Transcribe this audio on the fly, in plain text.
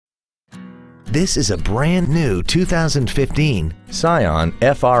This is a brand new 2015 Scion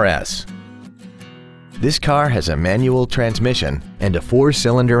FRS. This car has a manual transmission and a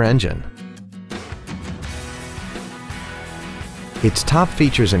 4-cylinder engine. Its top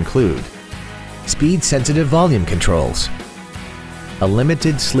features include speed-sensitive volume controls, a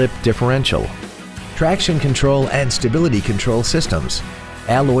limited slip differential, traction control and stability control systems,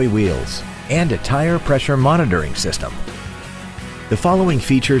 alloy wheels, and a tire pressure monitoring system. The following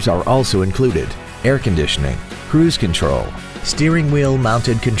features are also included: air conditioning, cruise control, steering wheel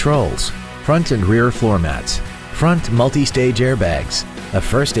mounted controls, front and rear floor mats, front multi-stage airbags, a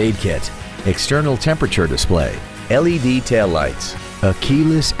first aid kit, external temperature display, LED taillights, a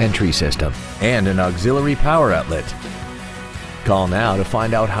keyless entry system, and an auxiliary power outlet. Call now to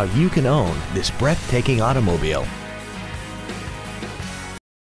find out how you can own this breathtaking automobile.